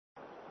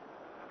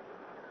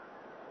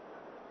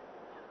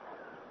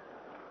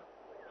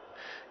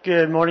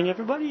Good morning,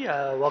 everybody.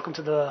 Welcome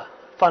to the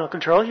Final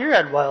Control here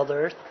at Wild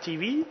Earth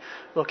TV,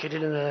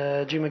 located in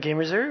the Juma Game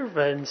Reserve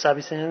in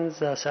Sabi Sands,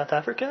 South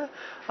Africa.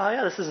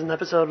 This is an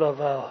episode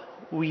of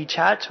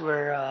WeChat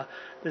where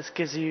this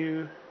gives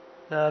you,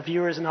 the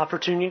viewers, an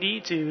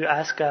opportunity to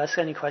ask us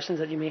any questions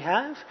that you may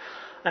have.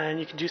 And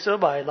you can do so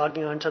by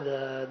logging on to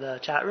the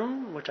chat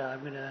room, which I'm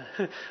going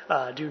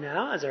to do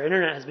now, as our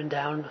internet has been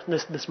down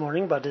this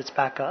morning, but it's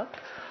back up.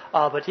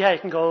 You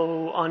can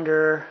go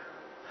under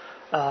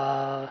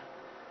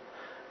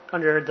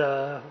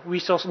the We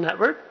Social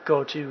Network,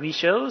 go to We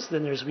Shows,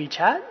 then there's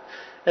WeChat,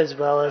 as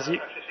well as... Just a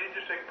quick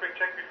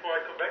check before I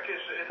come back.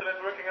 Is the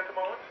internet working at the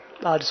moment?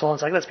 Just hold on a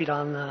second, let's be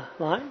on the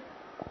line.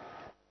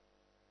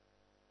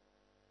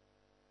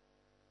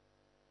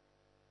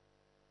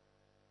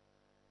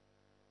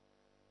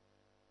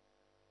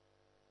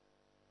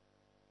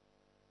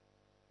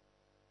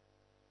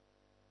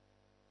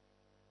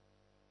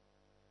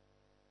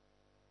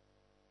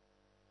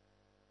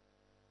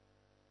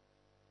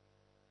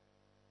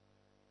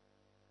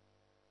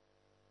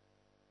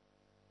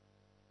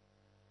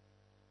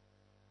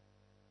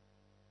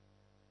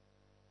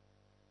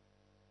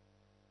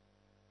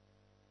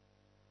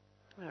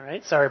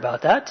 Alright, sorry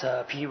about that.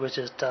 Pete was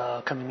just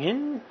coming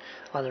in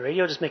on the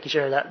radio, just making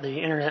sure that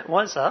the internet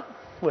was up,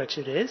 which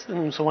it is.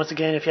 And so once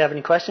again, if you have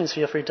any questions,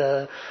 feel free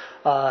to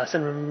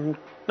send them,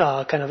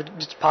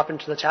 just pop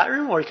into the chat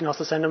room, or you can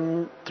also send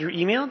them through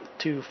email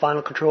to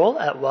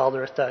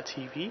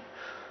finalcontrol@wildearth.tv.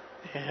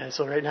 And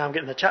so right now I'm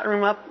getting the chat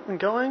room up and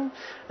going.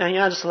 And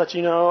just to let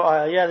you know,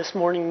 this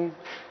morning,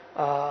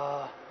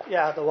 the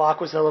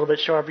walk was a little bit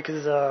short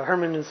because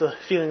Herman is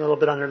feeling a little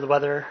bit under the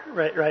weather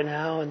right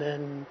now, and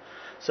then...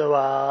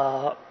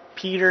 So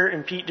Peter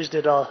and Pete just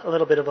did a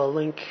little bit of a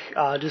link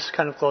just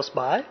kind of close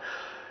by.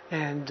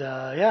 And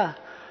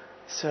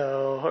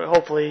so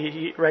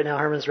hopefully right now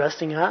Herman's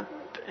resting up,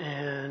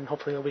 and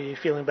hopefully he'll be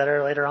feeling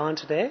better later on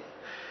today.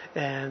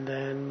 And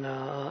then,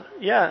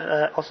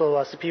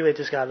 also Sapiwe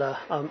just got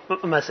a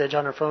message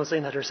on her phone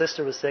saying that her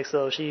sister was sick,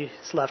 so she's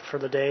left for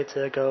the day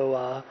to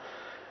go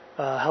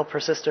help her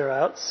sister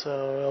out.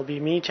 So it'll be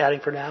me chatting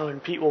for now,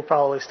 and Pete will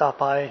probably stop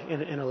by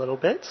in a little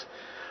bit.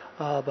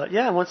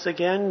 Once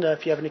again,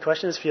 if you have any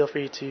questions, feel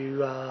free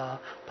to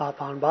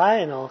pop on by,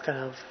 and I'll kind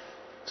of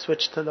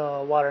switch to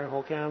the watering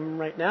hole cam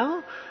right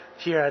now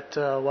here at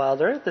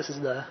Wild Earth. This is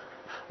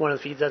one of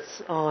the feeds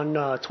that's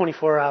on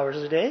 24 hours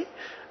a day,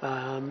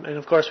 and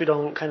of course we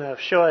don't kind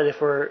of show it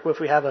if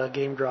we have a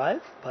game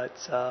drive, but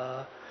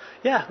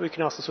we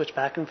can also switch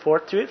back and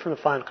forth to it from the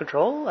Final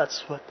Control.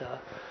 That's what the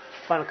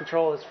Final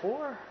Control is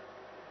for.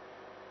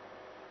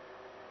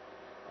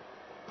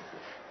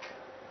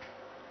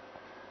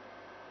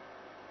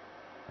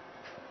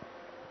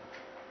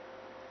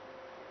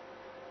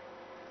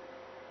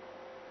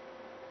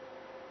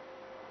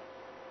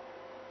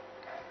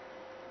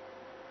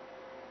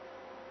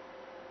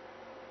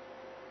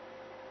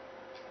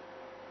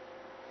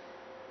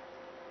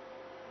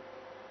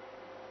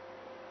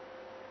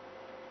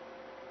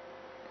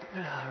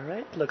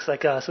 Alright, looks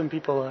like some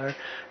people are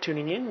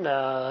tuning in.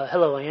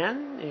 Hello,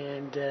 Anne,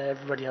 and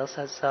everybody else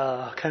has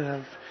kind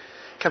of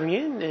coming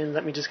in. And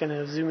let me just kind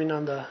of zoom in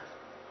on the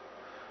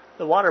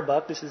water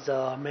buck. This is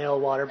a male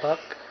water buck,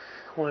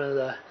 one of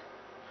the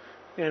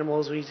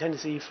animals we tend to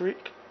see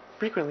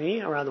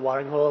frequently around the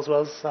watering hole, as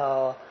well as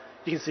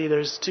you can see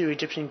there's two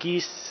Egyptian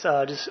geese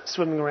just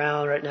swimming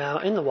around right now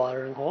in the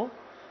watering hole,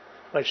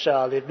 which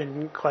they've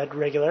been quite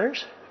regular.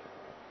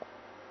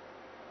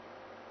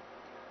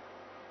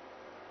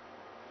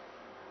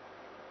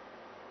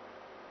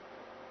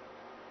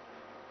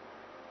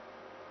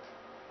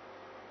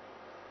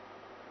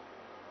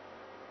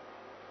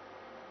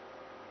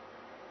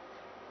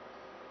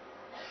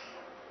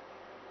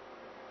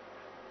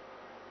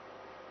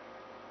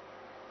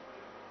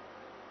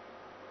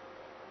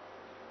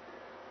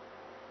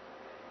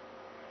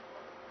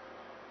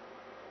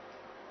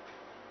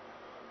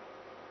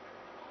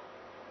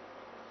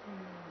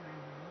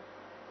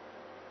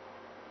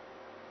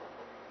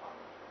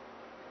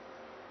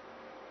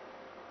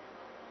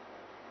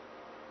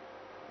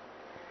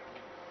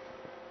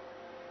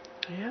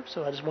 Yep,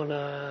 so I just want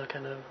to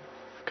kind of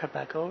cut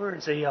back over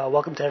and say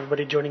welcome to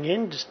everybody joining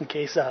in, just in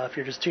case if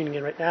you're just tuning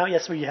in right now.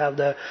 Yes, we have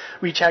the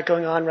WeChat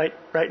going on right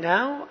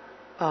now,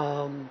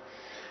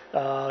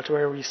 to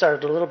where we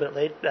started a little bit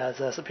late, as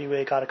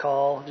Sapiwe got a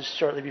call just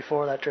shortly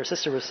before that her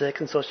sister was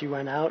sick, and so she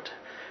went out.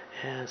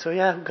 And so, we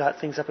got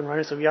things up and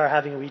running, so we are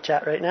having a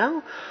WeChat right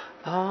now.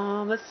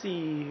 Let's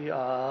see...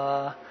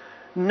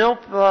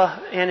 Nope.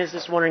 Anna's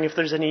just wondering if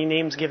there's any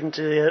names given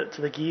to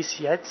the geese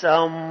yet.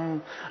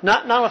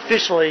 Not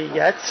officially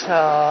yet,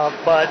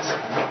 but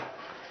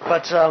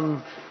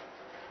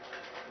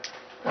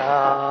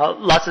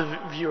lots of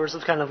viewers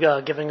have kind of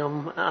giving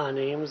them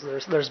names.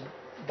 There's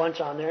a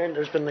bunch on there, and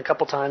there's been a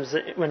couple times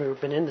when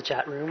we've been in the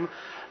chat room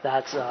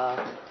that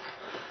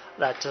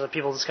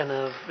people just kind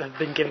of have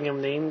been giving them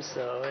names,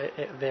 so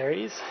it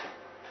varies.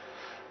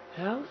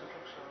 Yeah.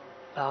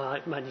 I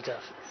might need to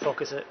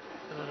focus it.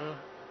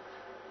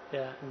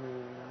 Yeah.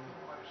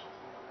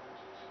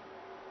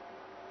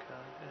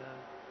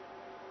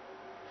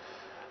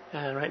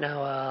 yeah. And right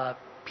now,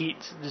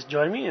 Pete just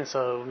joined me, and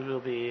so we will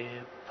be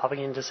popping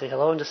in to say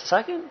hello in just a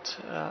second.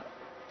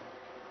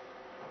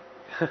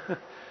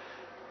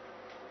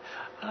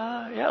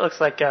 Yeah, it looks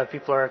like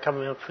people are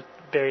coming up with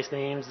various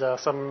names.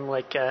 Some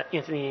like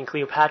Anthony and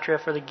Cleopatra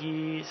for the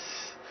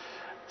geese.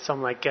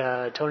 Some like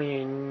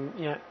Tony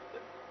and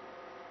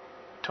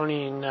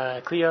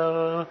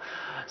Cleo.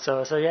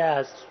 So yeah,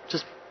 it's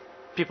just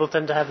people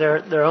tend to have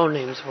their own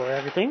names for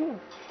everything.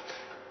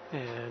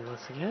 And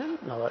once again,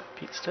 I'll let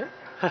Pete start.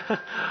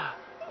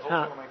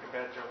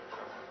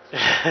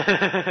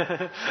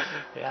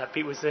 Yeah,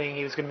 Pete was saying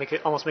he was going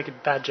to almost make a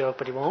bad joke,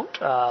 but he won't.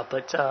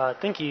 But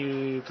thank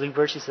you,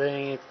 Bluebird. She's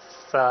saying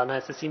it's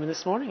nice to see me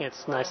this morning.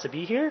 It's nice to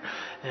be here,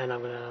 and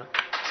I'm going to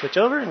switch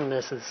over. And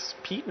this is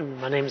Pete, and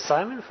my name is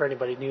Simon. For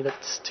anybody new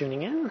that's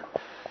tuning in.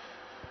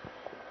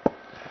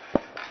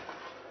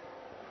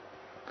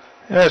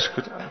 Yes,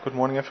 good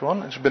morning,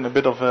 everyone. It's been a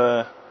bit of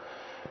a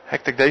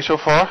hectic day so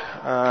far.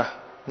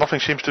 Nothing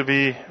seems to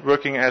be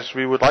working as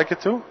we would like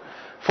it to.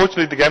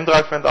 Fortunately, the game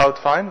drive went out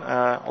fine,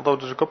 although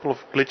there's a couple of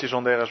glitches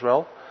on there as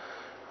well.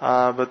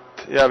 But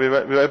yeah, we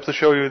were able to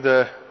show you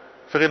the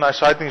very nice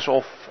sightings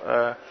of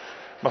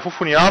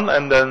Mafufunian,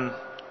 and then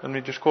let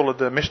me just call it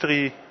the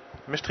mystery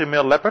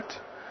male leopard.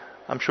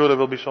 I'm sure there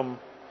will be some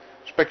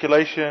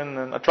speculation,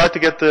 and I tried to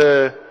get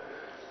the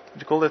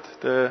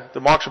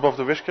marks above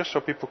the whiskers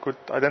so people could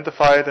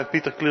identify it, and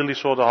Peter clearly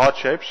saw the heart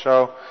shapes.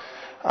 So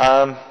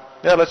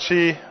yeah, let's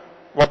see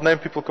what name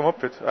people come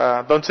up with.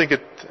 I don't think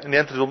it in the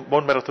end it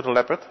won't matter to the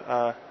leopard,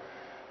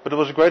 but it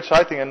was a great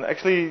sighting. And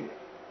actually,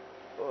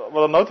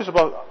 what I noticed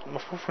about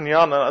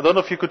Mafufunian, and I don't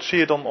know if you could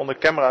see it on the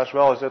camera as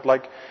well, is that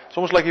like it's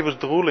almost like he was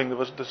drooling. There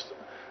was this.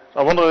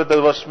 I wonder if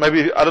there was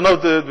maybe, I don't know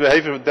the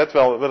behavior that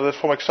well, whether it's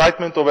from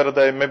excitement or whether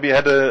they maybe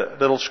had a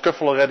little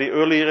scuffle already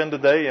earlier in the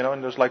day,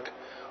 and there's like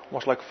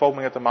almost like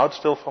foaming at the mouth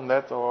still from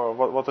that, or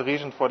what the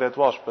reason for that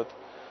was. But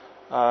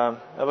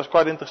it was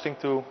quite interesting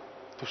to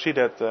see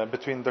that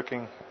between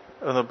ducking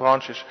under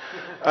branches.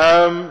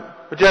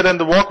 But yeah, then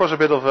the walk was a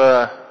bit of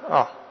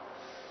a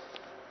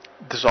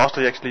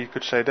disaster, actually, you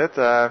could say that.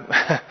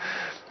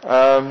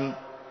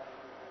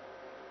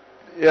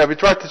 Yeah, we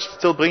tried to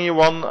still bring you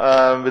one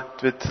with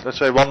let's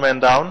say one man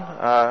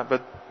down,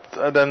 but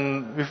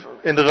then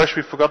in the rush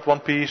we forgot one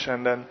piece,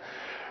 and then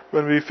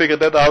when we figured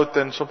that out,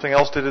 then something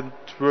else didn't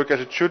work as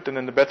it should, and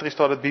then the battery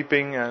started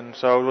beeping, and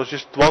so it was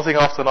just one thing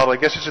after another. I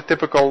guess it's a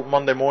typical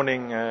Monday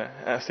morning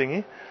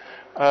thingy.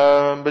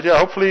 But yeah,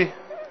 hopefully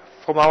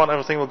from now on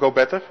everything will go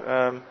better.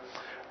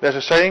 There's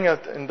a saying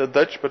in the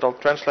Dutch, but I'll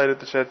translate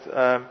it. It said,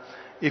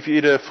 if you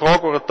eat a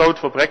frog or a toad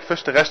for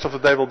breakfast, the rest of the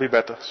day will be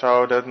better.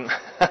 So then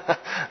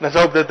let's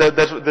hope that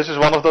this is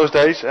one of those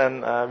days,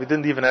 and we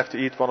didn't even have to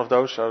eat one of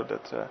those. So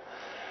that,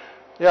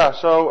 yeah.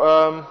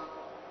 So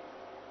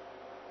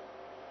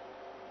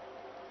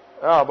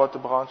about the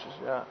branches,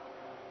 yeah.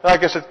 I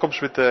guess it comes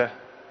with the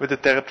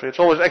territory.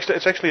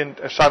 It's actually,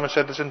 as Simon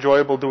said, it's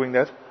enjoyable doing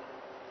that.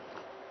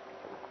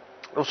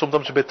 It was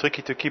sometimes a bit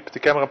tricky to keep the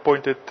camera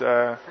pointed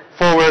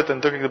forward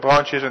and ducking the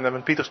branches, and then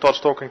when Peter starts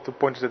talking, to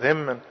point it at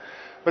him.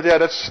 But yeah,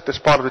 that's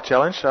part of the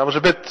challenge. I was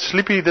a bit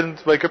sleepy,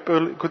 didn't wake up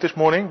good this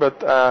morning,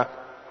 but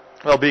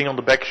well, being on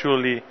the back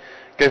surely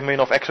gave me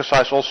enough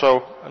exercise.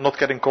 Also, not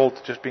getting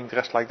cold, just being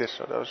dressed like this,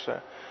 so that was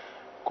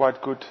quite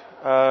good.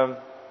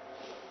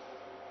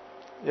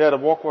 Yeah, the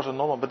walk was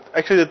normal, but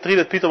actually the tree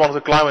that Peter wanted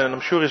to climb in, and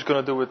I'm sure he's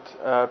going to do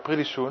it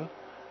pretty soon.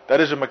 That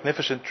is a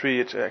magnificent tree.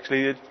 It's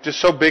just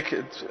so big.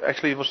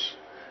 It was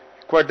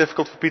quite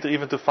difficult for Peter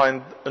even to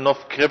find enough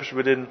grips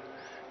within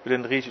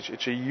reach.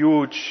 It's a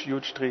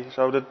huge tree.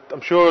 So that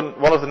I'm sure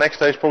one of the next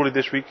days, probably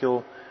this week, he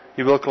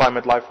will climb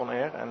it live on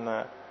air, and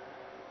yeah,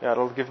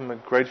 that'll give him a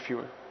great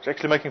view. He's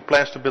actually making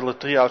plans to build a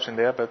tree house in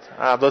there, but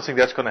I don't think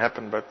that's going to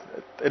happen. But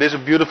it is a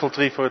beautiful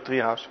tree for a tree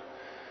house.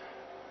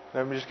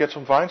 Then we just get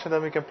some vines, and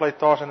then we can play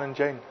Tarzan and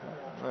Jane.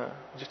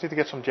 We just need to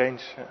get some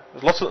Janes.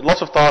 There's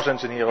lots of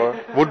Tarzans in here, or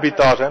would be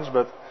Tarzans,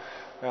 but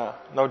yeah,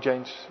 no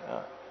Janes.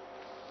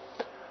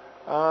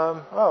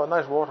 Oh, a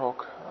nice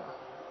warthog.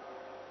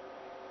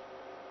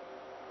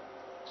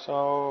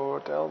 So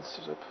what else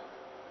is up?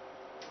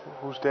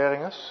 Who's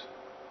daring us?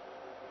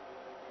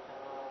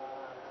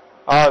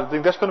 I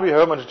think that's going to be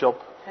Herman's job,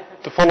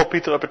 to follow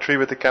Peter up a tree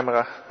with the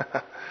camera,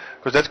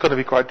 because that's going to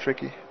be quite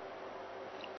tricky.